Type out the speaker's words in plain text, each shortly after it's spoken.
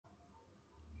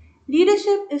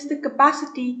Leadership is the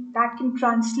capacity that can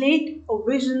translate a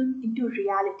vision into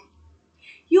reality.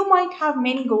 You might have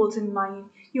many goals in mind.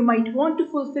 You might want to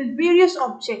fulfill various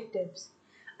objectives.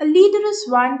 A leader is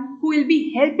one who will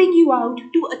be helping you out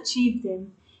to achieve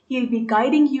them. He'll be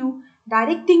guiding you,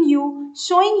 directing you,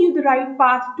 showing you the right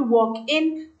path to walk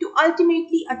in to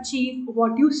ultimately achieve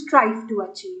what you strive to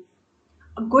achieve.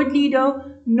 A good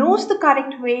leader knows the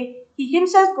correct way, he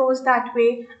himself goes that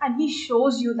way, and he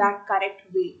shows you that correct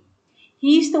way.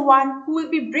 He is the one who will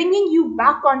be bringing you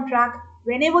back on track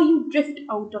whenever you drift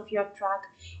out of your track.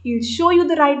 He'll show you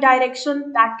the right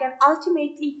direction that can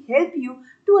ultimately help you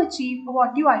to achieve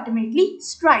what you ultimately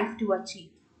strive to achieve.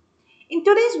 In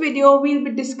today's video, we'll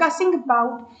be discussing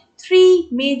about three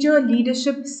major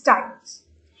leadership styles.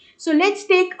 So let's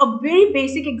take a very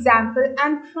basic example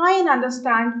and try and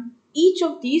understand each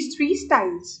of these three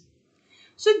styles.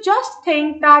 So just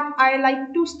think that I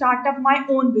like to start up my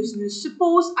own business.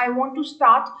 Suppose I want to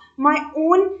start my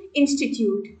own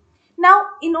institute. Now,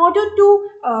 in order to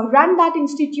run that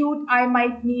institute, I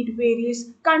might need various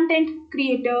content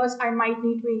creators, I might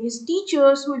need various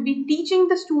teachers who will be teaching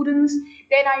the students,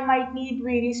 then I might need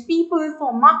various people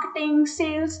for marketing,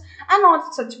 sales, and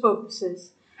all such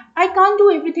purposes. I can't do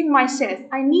everything myself,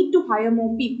 I need to hire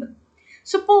more people.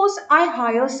 Suppose I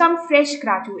hire some fresh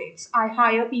graduates. I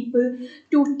hire people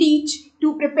to teach,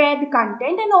 to prepare the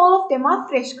content, and all of them are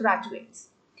fresh graduates.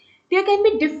 There can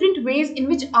be different ways in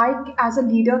which I, as a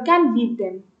leader, can lead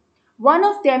them. One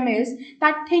of them is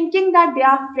that thinking that they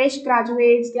are fresh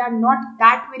graduates, they are not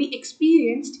that very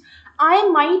experienced, I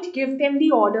might give them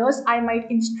the orders, I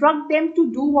might instruct them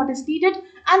to do what is needed,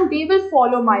 and they will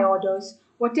follow my orders.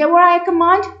 Whatever I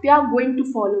command, they are going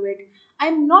to follow it.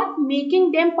 I'm not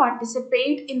making them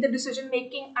participate in the decision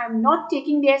making, I'm not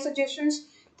taking their suggestions,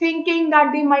 thinking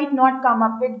that they might not come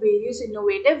up with various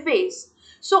innovative ways.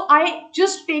 So I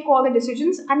just take all the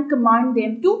decisions and command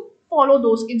them to follow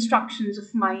those instructions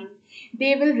of mine.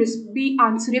 They will be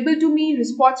answerable to me,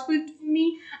 responsible to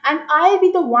me, and I'll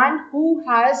be the one who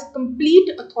has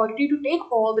complete authority to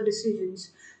take all the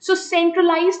decisions. So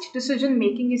centralized decision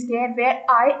making is there where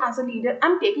I as a leader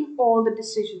am taking all the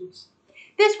decisions.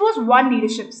 This was one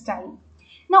leadership style.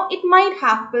 Now, it might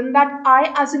happen that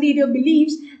I, as a leader,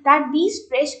 believes that these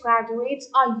fresh graduates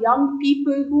are young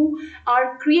people who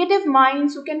are creative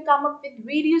minds who can come up with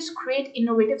various great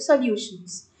innovative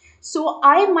solutions. So,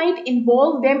 I might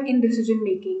involve them in decision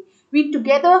making. We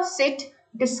together sit,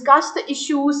 discuss the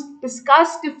issues,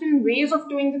 discuss different ways of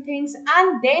doing the things,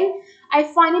 and then I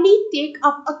finally take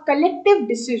up a collective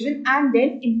decision and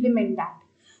then implement that.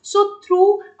 So,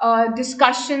 through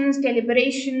discussions,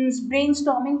 deliberations,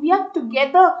 brainstorming, we are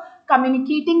together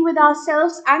communicating with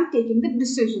ourselves and taking the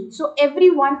decision. So,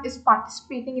 everyone is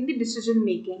participating in the decision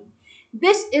making.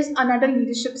 This is another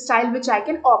leadership style which I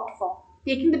can opt for,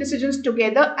 taking the decisions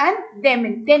together and then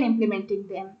implementing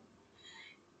them.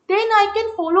 Then I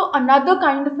can follow another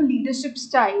kind of a leadership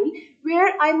style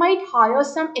where I might hire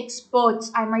some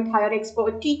experts. I might hire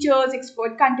expert teachers,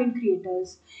 expert content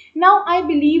creators. Now, I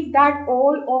believe that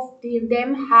all of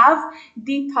them have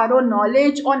the thorough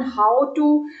knowledge on how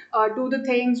to do the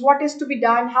things, what is to be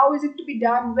done, how is it to be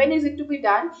done, when is it to be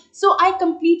done. So, I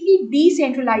completely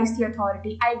decentralize the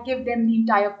authority. I give them the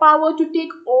entire power to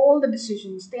take all the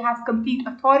decisions. They have complete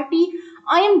authority.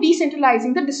 I am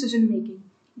decentralizing the decision making.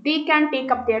 They can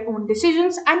take up their own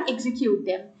decisions and execute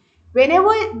them. Whenever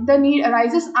the need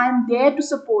arises, I am there to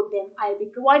support them. I'll be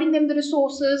providing them the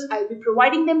resources, I'll be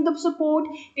providing them the support,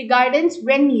 the guidance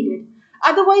when needed.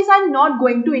 Otherwise, I'm not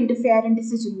going to interfere in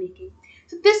decision making.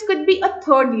 So, this could be a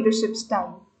third leadership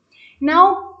style.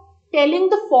 Now, telling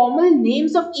the formal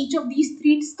names of each of these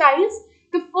three styles,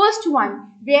 the first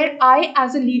one, where I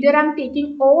as a leader am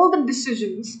taking all the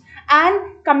decisions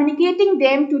and communicating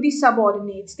them to the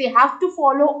subordinates. They have to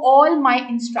follow all my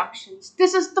instructions.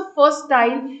 This is the first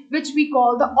style which we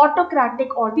call the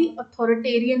autocratic or the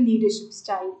authoritarian leadership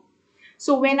style.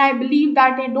 So when I believe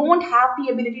that they don't have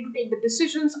the ability to take the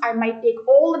decisions, I might take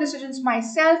all the decisions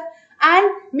myself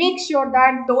and make sure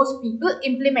that those people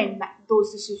implement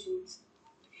those decisions.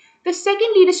 The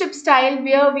second leadership style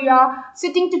where we are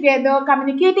sitting together,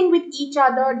 communicating with each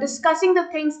other, discussing the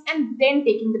things and then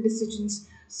taking the decisions.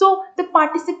 So the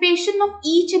participation of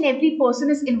each and every person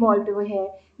is involved over here.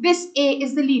 This A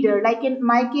is the leader. Like in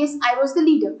my case, I was the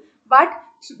leader. But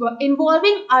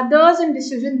involving others in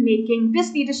decision making,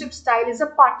 this leadership style is a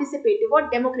participative or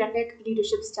democratic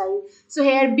leadership style. So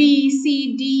here B,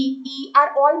 C, D, E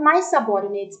are all my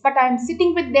subordinates, but I am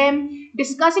sitting with them,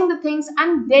 discussing the things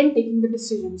and then taking the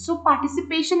decision. So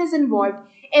participation is involved.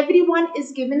 Everyone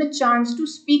is given a chance to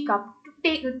speak up, to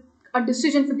take a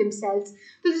decision for themselves.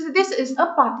 So this is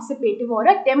a participative or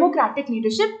a democratic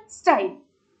leadership style.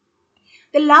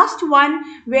 The last one,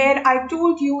 where I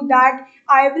told you that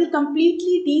I will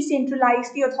completely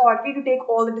decentralize the authority to take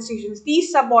all the decisions.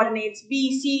 These subordinates,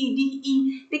 B, C, D,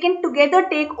 E, they can together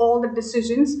take all the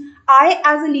decisions. I,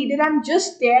 as a leader, am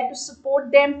just there to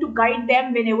support them, to guide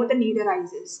them whenever the need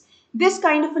arises. This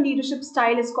kind of a leadership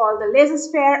style is called the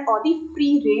laissez-faire or the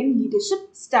free rein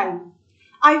leadership style.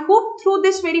 I hope through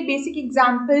this very basic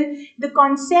example, the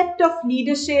concept of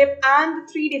leadership and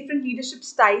the three different leadership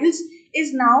styles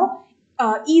is now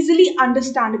easily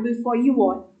understandable for you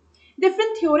all.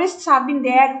 Different theorists have been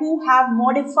there who have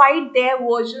modified their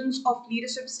versions of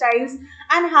leadership styles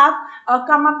and have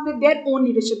come up with their own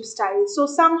leadership styles. So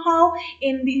somehow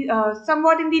in the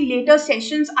somewhat in the later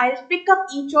sessions, I'll pick up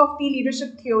each of the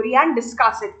leadership theory and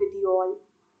discuss it with you all.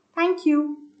 Thank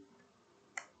you.